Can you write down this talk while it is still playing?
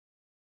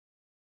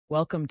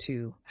Welcome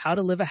to How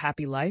to Live a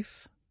Happy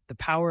Life, the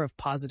Power of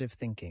Positive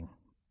Thinking.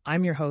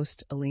 I'm your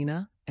host,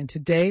 Alina, and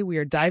today we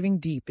are diving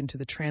deep into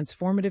the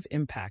transformative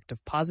impact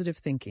of positive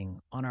thinking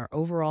on our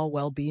overall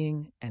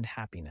well-being and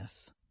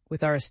happiness.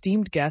 With our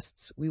esteemed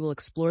guests, we will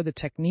explore the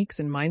techniques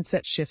and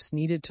mindset shifts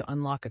needed to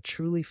unlock a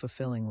truly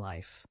fulfilling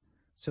life.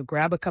 So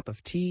grab a cup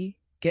of tea,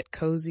 get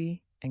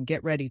cozy, and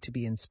get ready to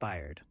be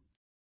inspired.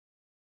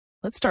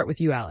 Let's start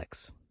with you,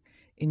 Alex.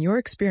 In your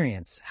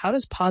experience, how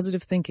does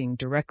positive thinking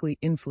directly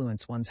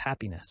influence one's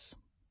happiness?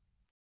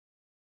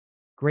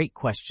 Great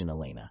question,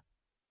 Elena.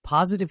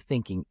 Positive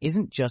thinking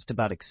isn't just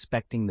about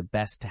expecting the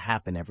best to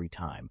happen every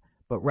time,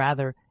 but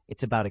rather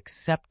it's about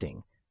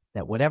accepting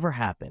that whatever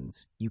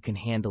happens, you can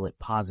handle it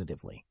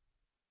positively.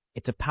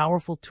 It's a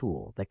powerful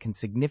tool that can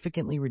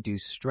significantly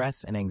reduce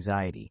stress and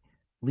anxiety,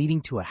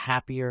 leading to a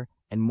happier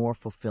and more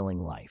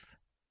fulfilling life.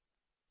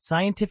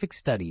 Scientific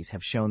studies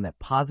have shown that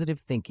positive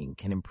thinking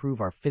can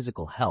improve our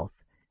physical health,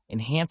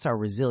 enhance our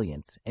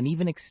resilience, and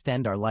even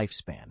extend our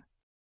lifespan.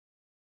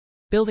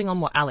 Building on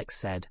what Alex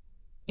said,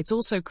 it's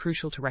also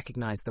crucial to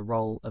recognize the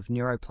role of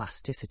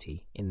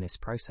neuroplasticity in this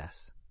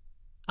process.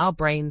 Our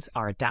brains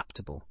are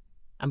adaptable,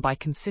 and by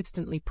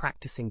consistently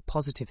practicing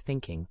positive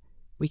thinking,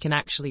 we can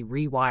actually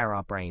rewire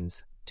our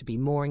brains to be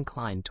more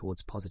inclined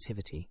towards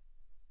positivity.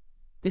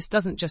 This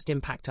doesn't just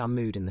impact our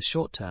mood in the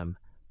short term,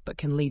 but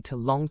can lead to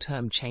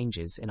long-term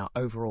changes in our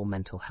overall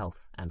mental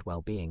health and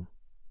well-being.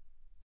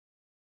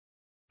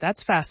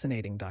 That's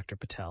fascinating, Dr.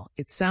 Patel.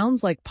 It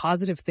sounds like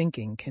positive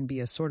thinking can be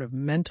a sort of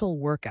mental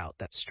workout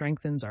that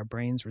strengthens our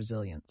brain's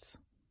resilience.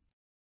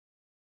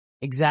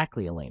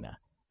 Exactly, Elena.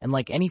 And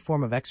like any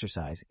form of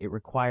exercise, it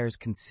requires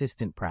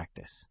consistent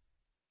practice.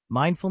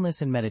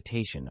 Mindfulness and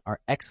meditation are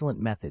excellent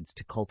methods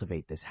to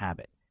cultivate this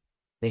habit.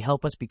 They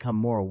help us become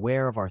more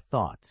aware of our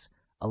thoughts,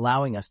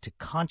 allowing us to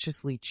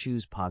consciously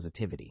choose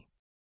positivity.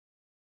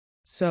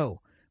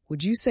 So,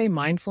 would you say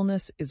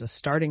mindfulness is a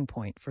starting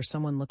point for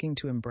someone looking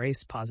to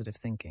embrace positive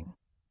thinking?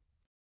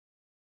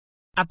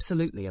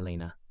 Absolutely,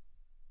 Alina.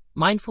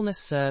 Mindfulness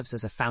serves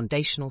as a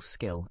foundational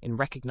skill in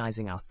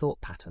recognizing our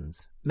thought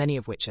patterns, many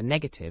of which are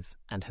negative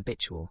and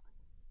habitual.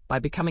 By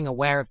becoming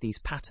aware of these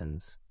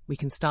patterns, we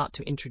can start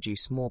to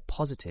introduce more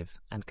positive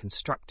and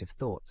constructive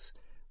thoughts,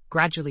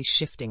 gradually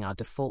shifting our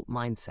default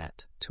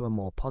mindset to a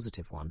more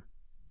positive one.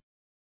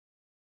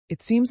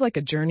 It seems like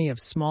a journey of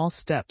small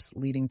steps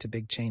leading to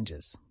big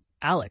changes.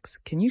 Alex,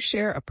 can you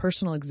share a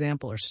personal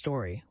example or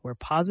story where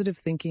positive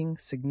thinking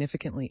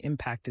significantly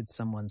impacted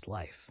someone's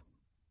life?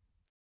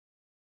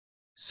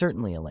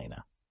 Certainly,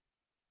 Elena.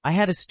 I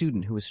had a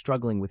student who was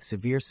struggling with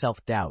severe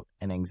self-doubt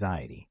and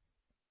anxiety.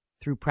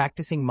 Through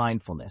practicing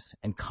mindfulness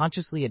and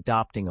consciously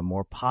adopting a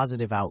more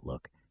positive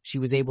outlook, she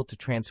was able to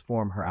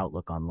transform her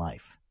outlook on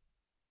life.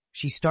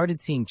 She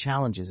started seeing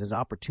challenges as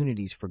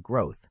opportunities for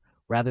growth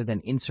rather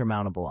than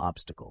insurmountable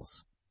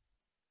obstacles.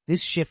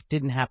 This shift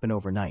didn't happen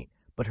overnight,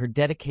 but her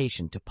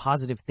dedication to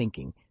positive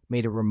thinking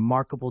made a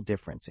remarkable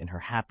difference in her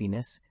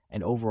happiness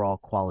and overall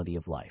quality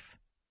of life.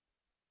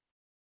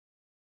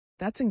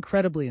 That's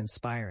incredibly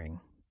inspiring.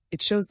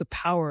 It shows the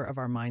power of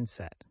our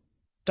mindset.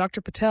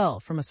 Dr. Patel,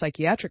 from a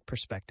psychiatric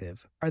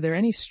perspective, are there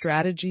any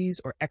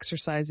strategies or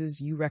exercises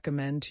you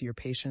recommend to your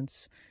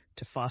patients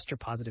to foster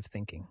positive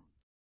thinking?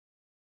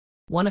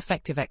 One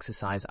effective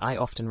exercise I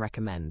often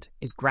recommend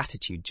is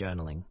gratitude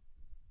journaling.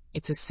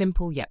 It's a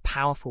simple yet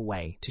powerful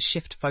way to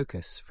shift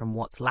focus from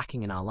what's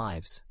lacking in our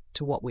lives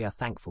to what we are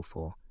thankful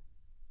for.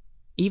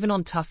 Even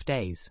on tough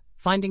days,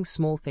 finding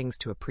small things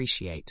to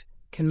appreciate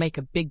can make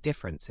a big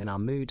difference in our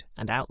mood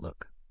and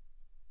outlook.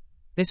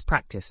 This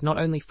practice not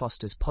only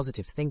fosters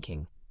positive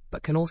thinking,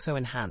 but can also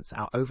enhance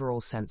our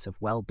overall sense of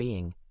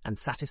well-being and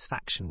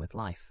satisfaction with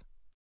life.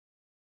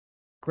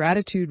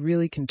 Gratitude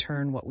really can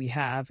turn what we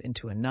have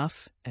into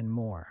enough and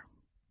more.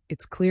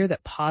 It's clear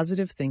that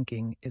positive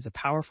thinking is a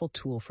powerful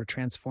tool for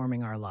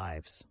transforming our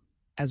lives.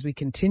 As we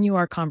continue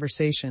our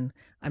conversation,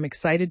 I'm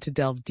excited to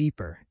delve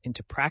deeper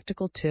into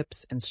practical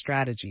tips and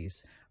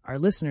strategies our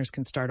listeners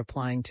can start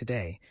applying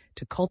today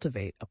to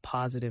cultivate a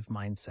positive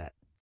mindset.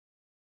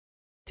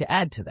 To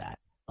add to that,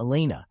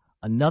 Elena,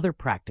 another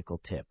practical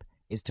tip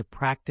is to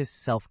practice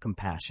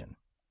self-compassion.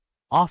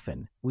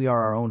 Often, we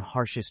are our own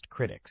harshest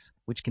critics,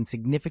 which can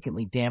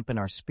significantly dampen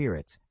our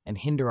spirits and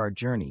hinder our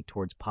journey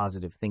towards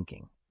positive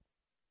thinking.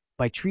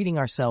 By treating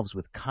ourselves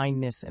with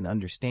kindness and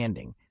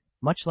understanding,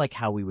 much like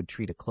how we would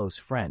treat a close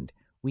friend,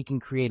 we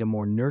can create a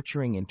more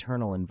nurturing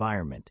internal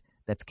environment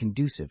that's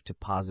conducive to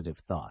positive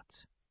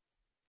thoughts.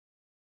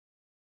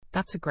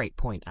 That's a great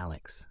point,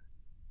 Alex.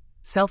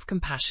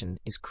 Self-compassion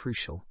is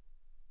crucial.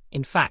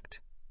 In fact,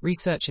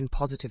 research in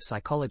positive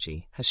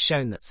psychology has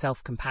shown that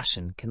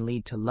self-compassion can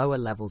lead to lower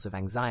levels of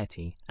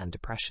anxiety and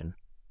depression.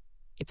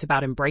 It's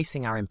about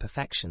embracing our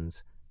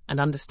imperfections and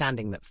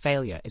understanding that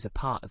failure is a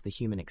part of the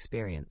human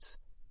experience.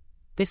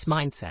 This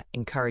mindset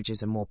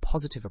encourages a more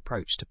positive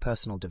approach to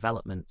personal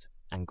development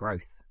and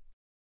growth.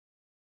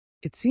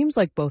 It seems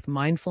like both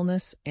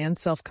mindfulness and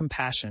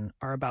self-compassion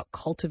are about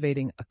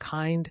cultivating a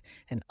kind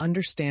and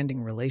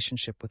understanding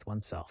relationship with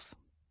oneself.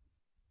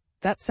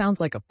 That sounds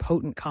like a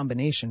potent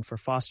combination for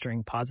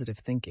fostering positive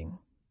thinking.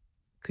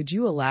 Could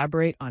you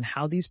elaborate on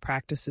how these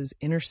practices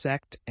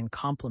intersect and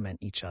complement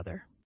each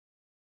other?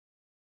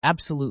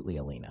 Absolutely,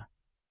 Alina.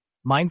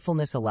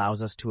 Mindfulness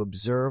allows us to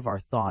observe our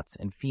thoughts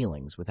and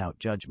feelings without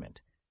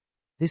judgment.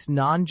 This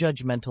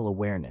non-judgmental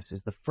awareness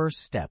is the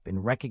first step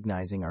in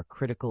recognizing our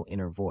critical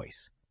inner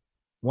voice.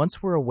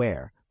 Once we're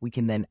aware, we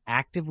can then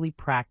actively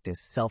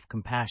practice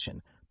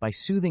self-compassion by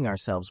soothing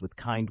ourselves with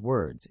kind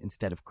words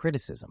instead of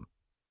criticism.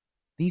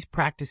 These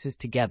practices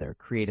together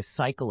create a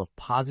cycle of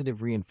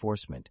positive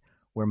reinforcement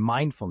where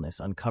mindfulness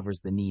uncovers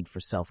the need for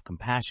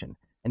self-compassion,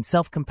 and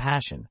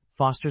self-compassion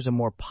fosters a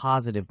more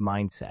positive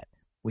mindset,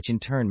 which in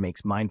turn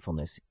makes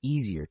mindfulness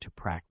easier to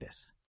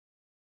practice.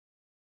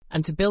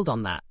 And to build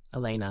on that,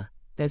 Elena,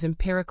 there's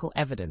empirical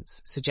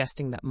evidence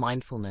suggesting that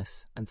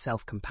mindfulness and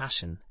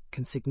self-compassion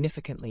can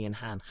significantly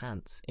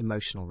enhance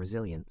emotional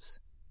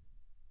resilience.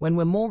 When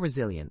we're more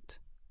resilient,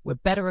 we're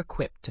better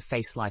equipped to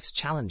face life's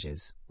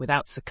challenges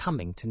without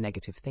succumbing to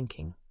negative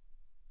thinking.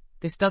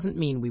 This doesn't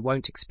mean we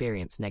won't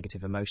experience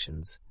negative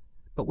emotions,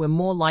 but we're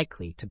more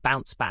likely to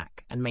bounce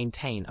back and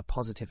maintain a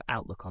positive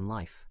outlook on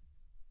life.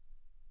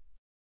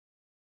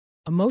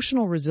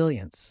 Emotional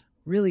resilience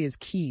really is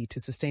key to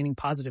sustaining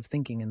positive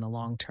thinking in the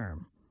long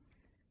term.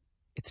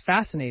 It's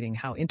fascinating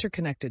how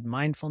interconnected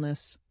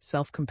mindfulness,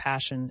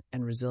 self-compassion,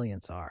 and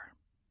resilience are.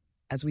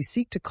 As we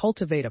seek to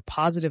cultivate a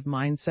positive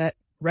mindset,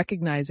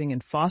 recognizing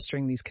and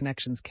fostering these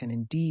connections can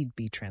indeed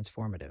be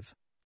transformative.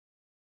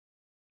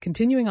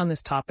 Continuing on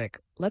this topic,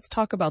 let's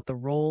talk about the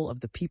role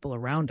of the people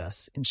around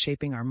us in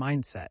shaping our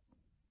mindset.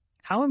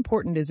 How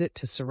important is it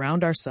to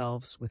surround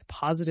ourselves with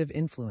positive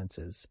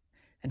influences,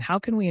 and how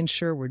can we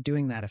ensure we're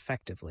doing that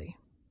effectively?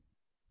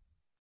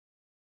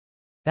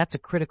 That's a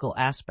critical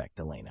aspect,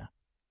 Elena.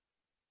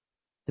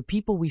 The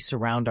people we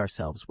surround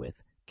ourselves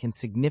with can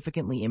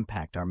significantly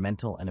impact our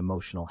mental and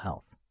emotional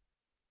health.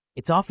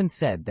 It's often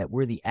said that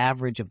we're the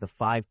average of the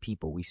 5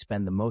 people we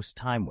spend the most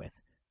time with,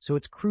 so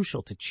it's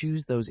crucial to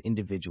choose those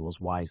individuals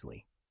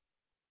wisely.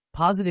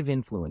 Positive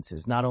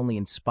influences not only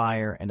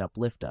inspire and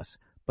uplift us,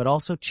 but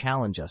also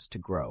challenge us to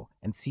grow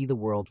and see the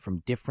world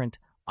from different,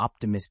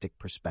 optimistic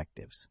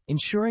perspectives.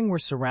 Ensuring we're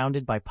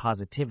surrounded by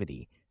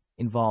positivity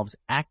involves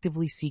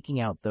actively seeking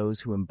out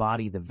those who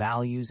embody the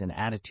values and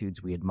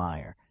attitudes we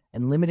admire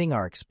and limiting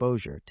our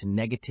exposure to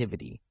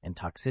negativity and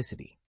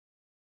toxicity.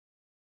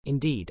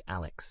 Indeed,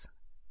 Alex.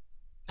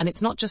 And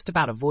it's not just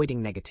about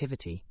avoiding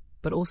negativity,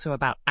 but also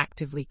about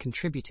actively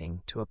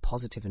contributing to a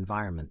positive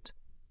environment.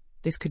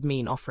 This could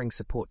mean offering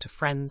support to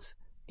friends,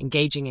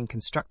 engaging in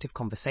constructive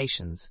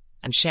conversations,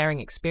 and sharing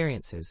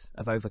experiences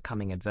of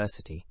overcoming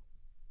adversity.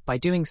 By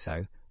doing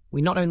so,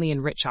 we not only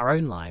enrich our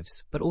own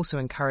lives, but also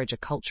encourage a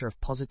culture of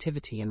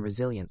positivity and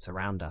resilience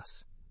around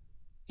us.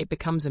 It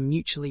becomes a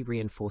mutually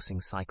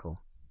reinforcing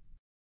cycle.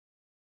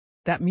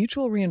 That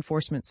mutual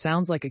reinforcement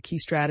sounds like a key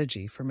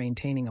strategy for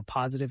maintaining a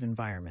positive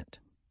environment.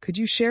 Could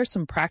you share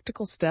some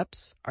practical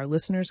steps our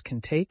listeners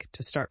can take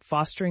to start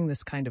fostering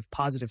this kind of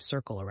positive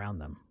circle around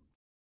them?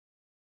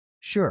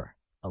 Sure,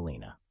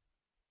 Alina.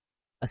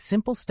 A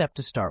simple step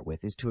to start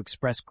with is to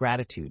express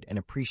gratitude and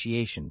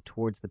appreciation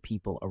towards the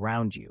people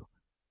around you.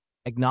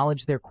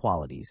 Acknowledge their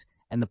qualities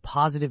and the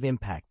positive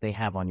impact they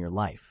have on your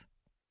life.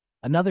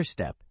 Another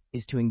step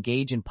is to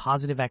engage in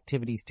positive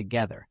activities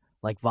together,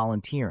 like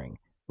volunteering,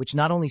 which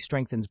not only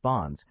strengthens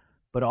bonds,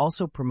 but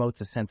also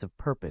promotes a sense of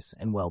purpose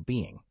and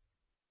well-being.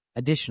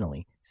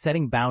 Additionally,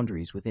 setting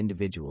boundaries with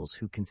individuals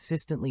who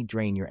consistently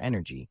drain your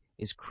energy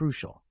is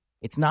crucial.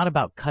 It's not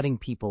about cutting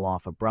people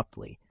off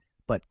abruptly,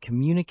 but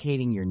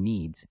communicating your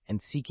needs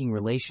and seeking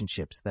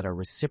relationships that are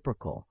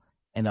reciprocal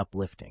and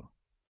uplifting.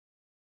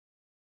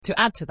 To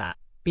add to that,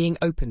 being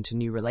open to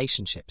new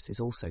relationships is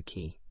also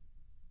key.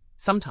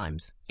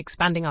 Sometimes,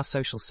 expanding our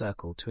social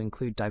circle to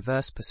include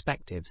diverse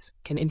perspectives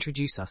can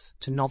introduce us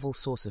to novel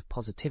sources of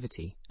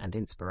positivity and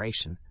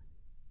inspiration.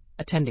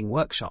 Attending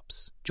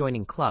workshops,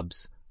 joining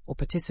clubs, or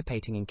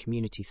participating in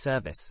community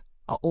service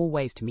are all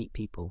ways to meet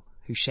people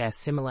who share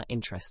similar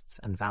interests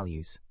and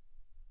values.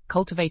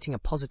 Cultivating a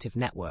positive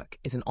network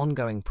is an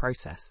ongoing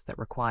process that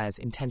requires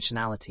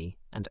intentionality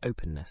and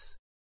openness.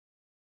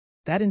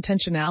 That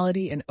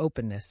intentionality and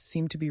openness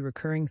seem to be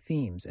recurring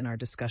themes in our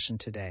discussion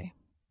today.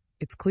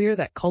 It's clear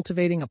that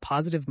cultivating a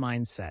positive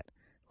mindset,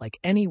 like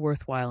any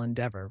worthwhile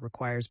endeavor,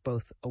 requires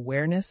both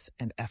awareness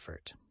and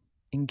effort.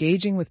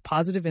 Engaging with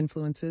positive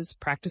influences,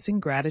 practicing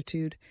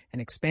gratitude,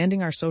 and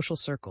expanding our social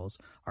circles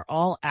are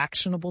all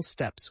actionable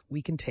steps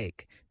we can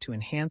take to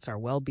enhance our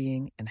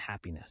well-being and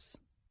happiness.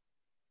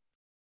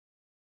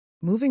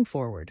 Moving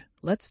forward,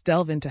 let's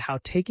delve into how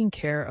taking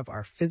care of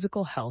our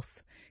physical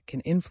health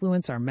can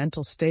influence our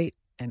mental state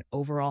and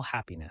overall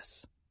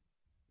happiness.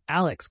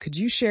 Alex, could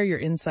you share your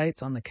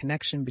insights on the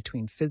connection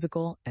between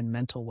physical and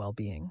mental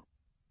well-being?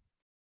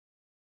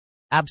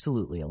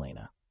 Absolutely,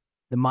 Elena.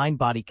 The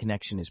mind-body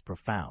connection is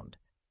profound.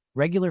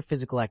 Regular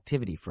physical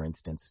activity, for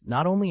instance,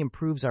 not only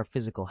improves our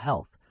physical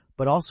health,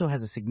 but also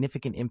has a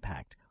significant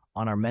impact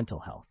on our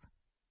mental health.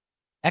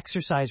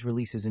 Exercise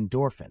releases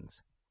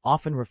endorphins,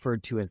 often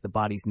referred to as the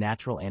body's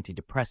natural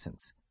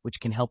antidepressants, which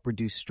can help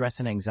reduce stress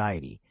and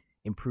anxiety,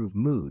 improve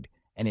mood,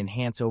 and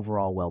enhance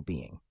overall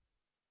well-being.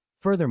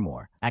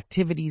 Furthermore,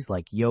 activities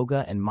like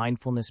yoga and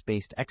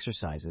mindfulness-based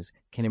exercises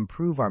can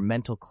improve our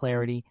mental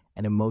clarity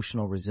and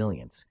emotional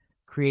resilience,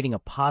 creating a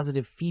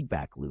positive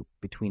feedback loop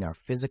between our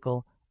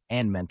physical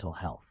and mental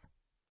health.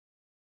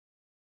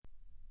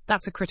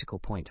 That's a critical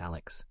point,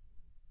 Alex.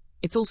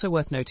 It's also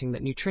worth noting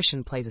that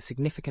nutrition plays a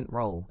significant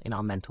role in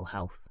our mental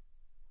health.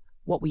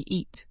 What we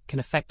eat can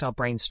affect our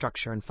brain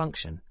structure and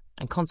function,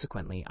 and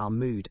consequently our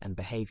mood and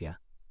behavior.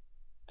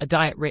 A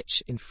diet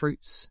rich in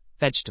fruits,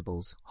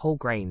 vegetables, whole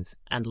grains,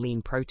 and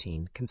lean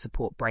protein can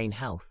support brain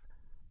health,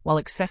 while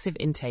excessive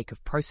intake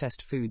of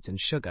processed foods and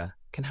sugar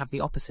can have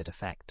the opposite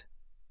effect.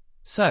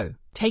 So,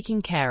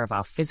 taking care of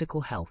our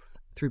physical health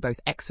through both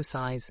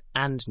exercise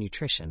and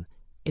nutrition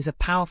is a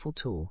powerful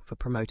tool for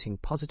promoting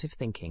positive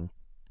thinking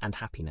and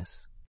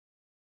happiness.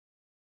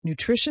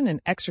 Nutrition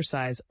and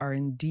exercise are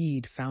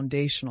indeed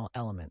foundational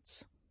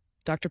elements.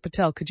 Dr.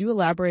 Patel, could you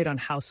elaborate on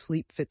how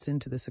sleep fits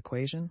into this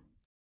equation?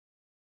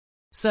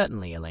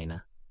 Certainly,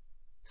 Elena.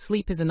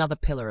 Sleep is another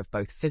pillar of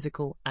both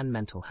physical and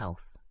mental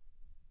health.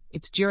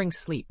 It's during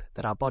sleep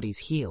that our bodies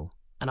heal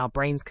and our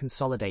brains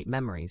consolidate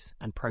memories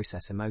and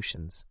process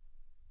emotions.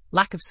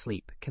 Lack of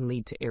sleep can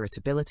lead to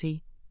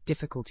irritability,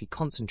 difficulty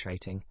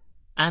concentrating,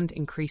 and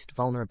increased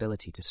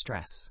vulnerability to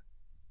stress.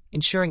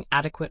 Ensuring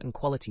adequate and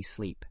quality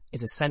sleep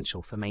is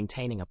essential for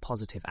maintaining a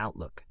positive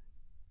outlook.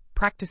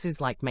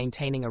 Practices like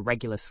maintaining a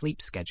regular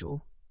sleep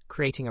schedule,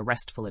 creating a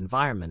restful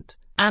environment,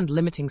 and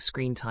limiting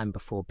screen time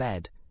before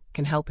bed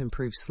can help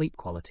improve sleep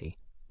quality,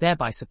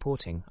 thereby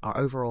supporting our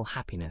overall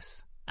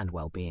happiness and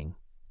well-being.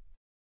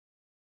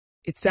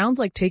 It sounds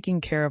like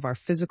taking care of our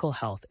physical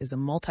health is a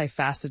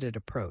multifaceted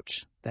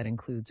approach that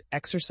includes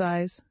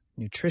exercise,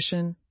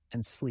 nutrition,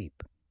 and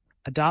sleep.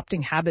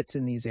 Adopting habits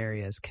in these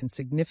areas can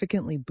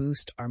significantly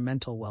boost our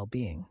mental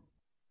well-being.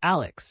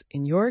 Alex,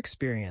 in your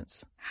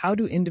experience, how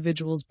do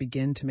individuals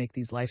begin to make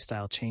these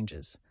lifestyle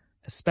changes,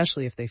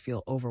 especially if they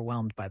feel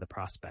overwhelmed by the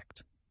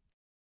prospect?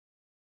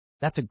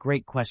 That's a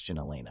great question,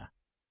 Elena.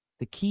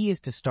 The key is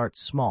to start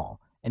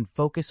small and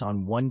focus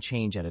on one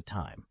change at a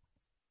time.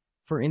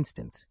 For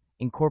instance,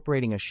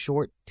 incorporating a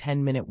short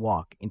 10-minute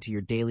walk into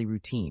your daily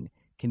routine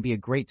can be a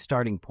great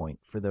starting point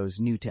for those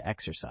new to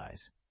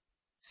exercise.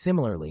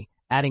 Similarly,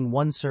 adding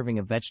one serving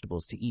of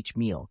vegetables to each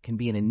meal can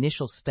be an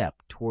initial step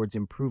towards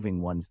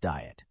improving one's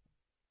diet.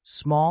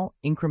 Small,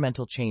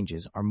 incremental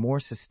changes are more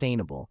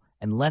sustainable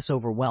and less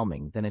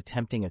overwhelming than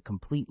attempting a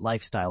complete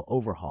lifestyle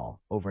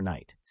overhaul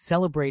overnight.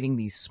 Celebrating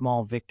these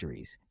small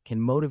victories can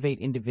motivate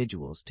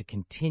individuals to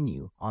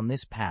continue on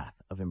this path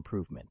of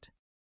improvement.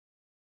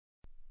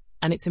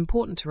 And it's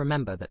important to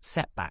remember that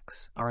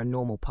setbacks are a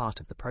normal part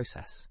of the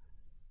process.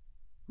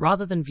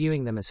 Rather than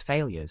viewing them as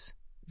failures,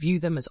 view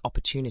them as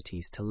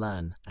opportunities to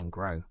learn and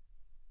grow.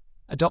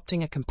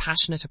 Adopting a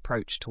compassionate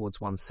approach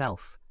towards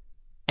oneself,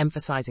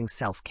 emphasizing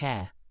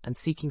self-care, and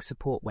seeking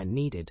support when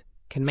needed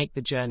can make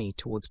the journey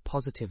towards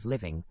positive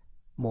living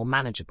more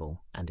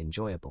manageable and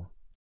enjoyable.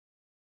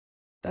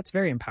 That's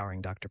very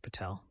empowering, Dr.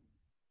 Patel.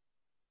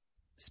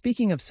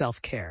 Speaking of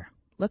self-care,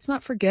 let's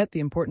not forget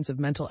the importance of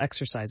mental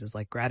exercises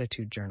like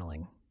gratitude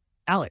journaling.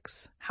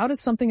 Alex, how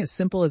does something as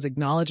simple as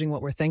acknowledging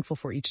what we're thankful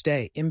for each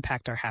day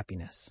impact our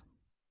happiness?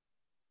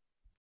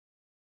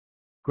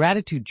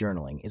 Gratitude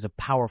journaling is a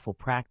powerful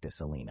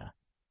practice, Elena.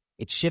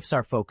 It shifts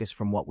our focus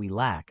from what we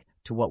lack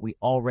to what we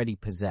already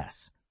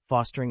possess,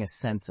 fostering a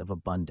sense of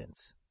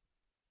abundance.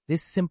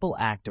 This simple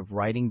act of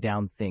writing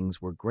down things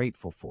we're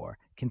grateful for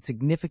can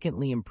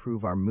significantly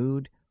improve our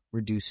mood,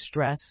 reduce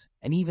stress,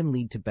 and even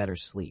lead to better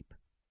sleep.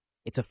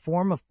 It's a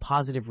form of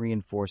positive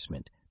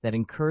reinforcement that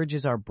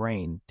encourages our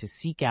brain to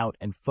seek out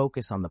and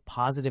focus on the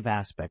positive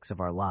aspects of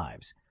our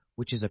lives,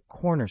 which is a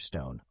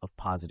cornerstone of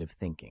positive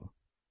thinking.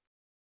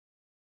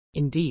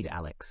 Indeed,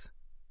 Alex.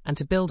 And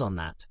to build on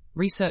that,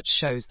 research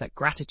shows that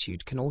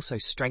gratitude can also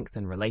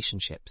strengthen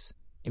relationships,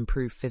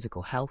 improve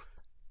physical health,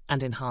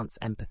 and enhance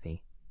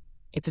empathy.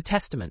 It's a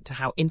testament to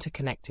how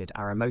interconnected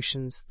our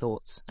emotions,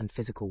 thoughts, and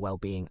physical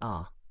well-being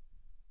are.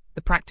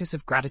 The practice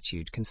of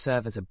gratitude can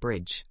serve as a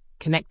bridge,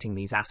 connecting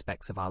these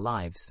aspects of our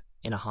lives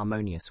in a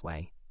harmonious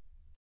way.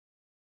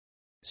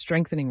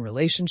 Strengthening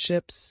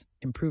relationships,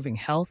 improving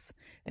health,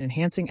 and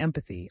enhancing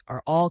empathy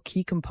are all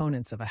key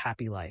components of a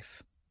happy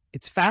life.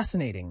 It's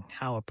fascinating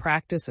how a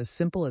practice as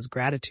simple as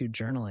gratitude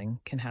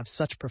journaling can have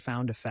such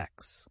profound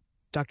effects.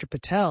 Dr.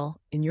 Patel,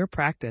 in your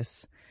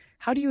practice,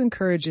 how do you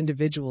encourage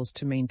individuals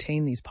to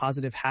maintain these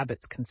positive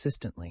habits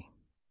consistently?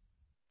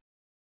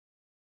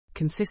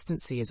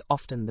 Consistency is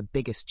often the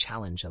biggest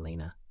challenge,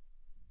 Alina.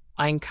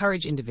 I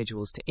encourage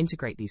individuals to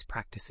integrate these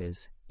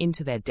practices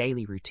into their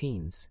daily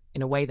routines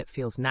in a way that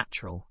feels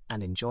natural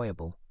and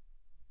enjoyable.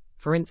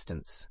 For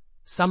instance,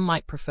 some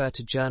might prefer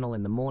to journal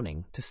in the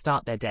morning to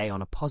start their day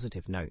on a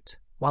positive note,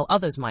 while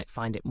others might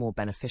find it more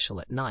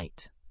beneficial at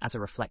night as a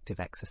reflective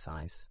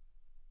exercise.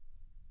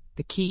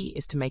 The key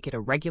is to make it a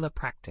regular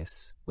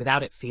practice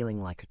without it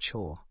feeling like a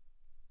chore.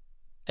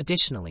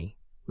 Additionally,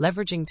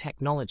 Leveraging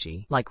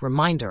technology like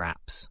reminder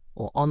apps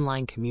or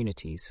online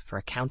communities for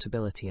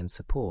accountability and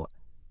support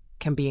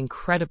can be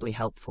incredibly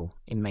helpful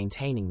in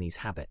maintaining these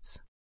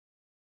habits.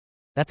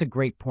 That's a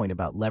great point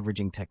about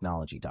leveraging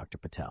technology, Dr.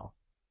 Patel.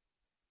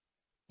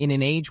 In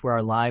an age where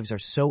our lives are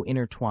so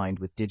intertwined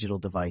with digital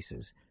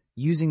devices,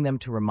 using them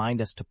to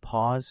remind us to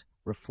pause,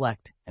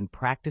 reflect, and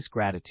practice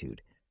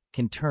gratitude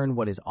can turn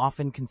what is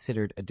often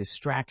considered a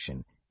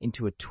distraction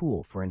into a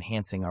tool for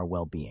enhancing our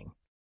well-being.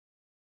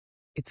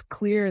 It's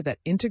clear that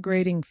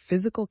integrating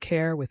physical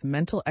care with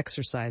mental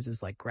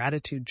exercises like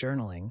gratitude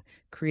journaling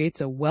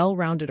creates a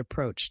well-rounded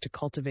approach to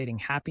cultivating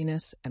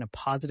happiness and a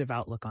positive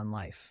outlook on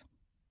life.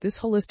 This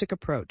holistic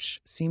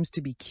approach seems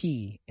to be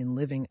key in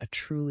living a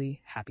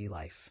truly happy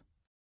life.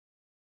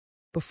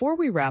 Before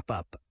we wrap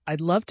up,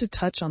 I'd love to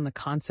touch on the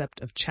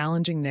concept of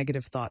challenging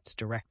negative thoughts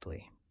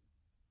directly.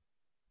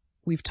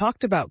 We've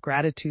talked about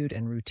gratitude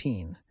and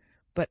routine,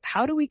 but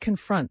how do we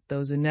confront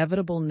those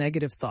inevitable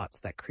negative thoughts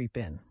that creep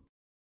in?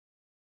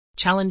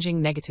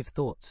 Challenging negative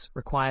thoughts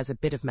requires a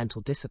bit of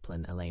mental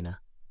discipline, Elena.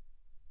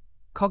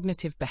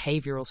 Cognitive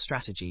behavioral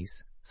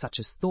strategies, such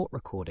as thought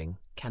recording,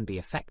 can be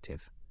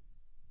effective.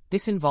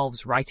 This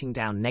involves writing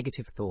down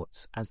negative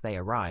thoughts as they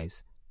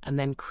arise and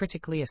then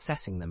critically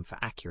assessing them for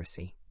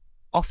accuracy.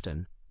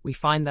 Often, we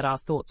find that our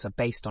thoughts are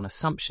based on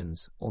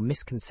assumptions or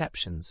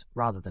misconceptions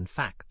rather than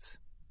facts.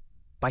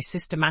 By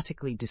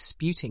systematically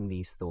disputing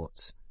these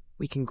thoughts,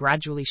 we can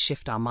gradually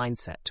shift our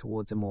mindset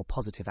towards a more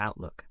positive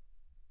outlook.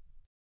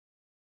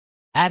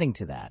 Adding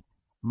to that,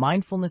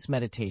 mindfulness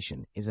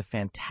meditation is a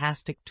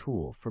fantastic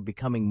tool for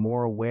becoming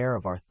more aware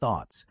of our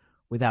thoughts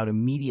without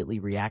immediately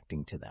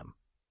reacting to them.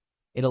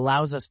 It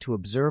allows us to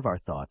observe our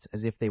thoughts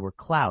as if they were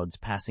clouds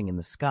passing in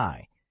the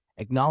sky,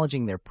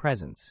 acknowledging their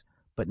presence,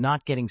 but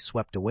not getting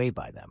swept away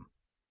by them.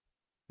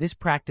 This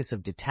practice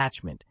of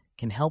detachment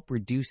can help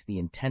reduce the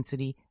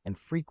intensity and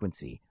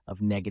frequency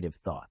of negative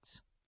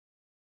thoughts.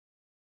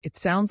 It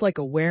sounds like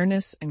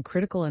awareness and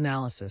critical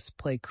analysis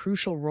play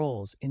crucial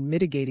roles in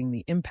mitigating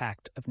the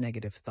impact of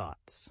negative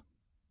thoughts.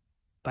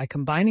 By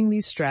combining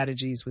these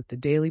strategies with the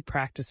daily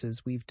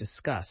practices we've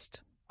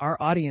discussed, our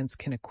audience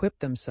can equip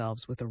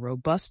themselves with a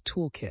robust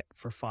toolkit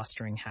for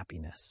fostering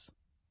happiness.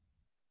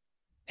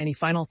 Any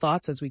final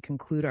thoughts as we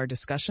conclude our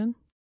discussion?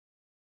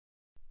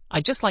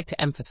 I'd just like to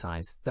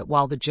emphasize that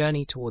while the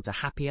journey towards a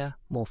happier,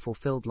 more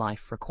fulfilled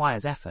life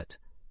requires effort,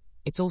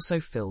 it's also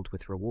filled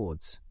with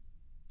rewards.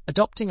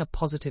 Adopting a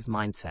positive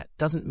mindset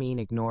doesn't mean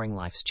ignoring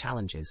life's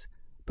challenges,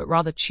 but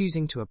rather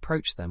choosing to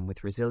approach them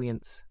with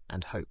resilience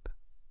and hope.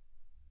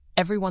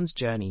 Everyone's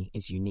journey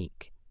is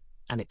unique,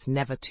 and it's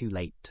never too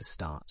late to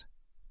start.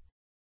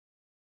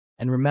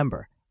 And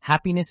remember,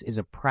 happiness is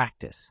a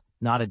practice,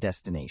 not a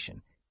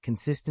destination.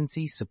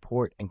 Consistency,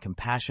 support, and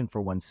compassion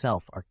for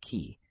oneself are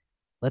key.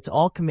 Let's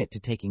all commit to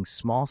taking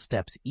small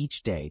steps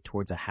each day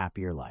towards a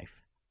happier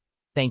life.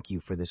 Thank you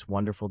for this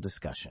wonderful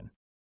discussion.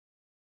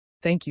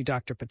 Thank you,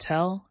 Dr.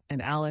 Patel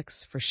and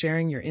Alex, for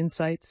sharing your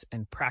insights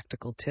and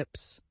practical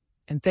tips.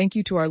 And thank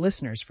you to our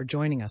listeners for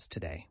joining us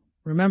today.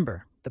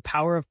 Remember, the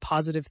power of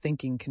positive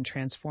thinking can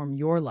transform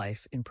your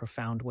life in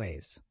profound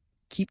ways.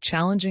 Keep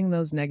challenging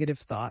those negative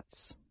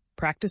thoughts,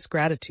 practice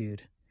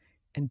gratitude,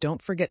 and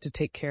don't forget to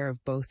take care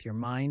of both your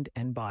mind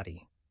and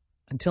body.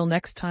 Until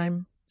next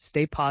time,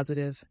 stay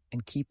positive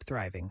and keep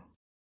thriving.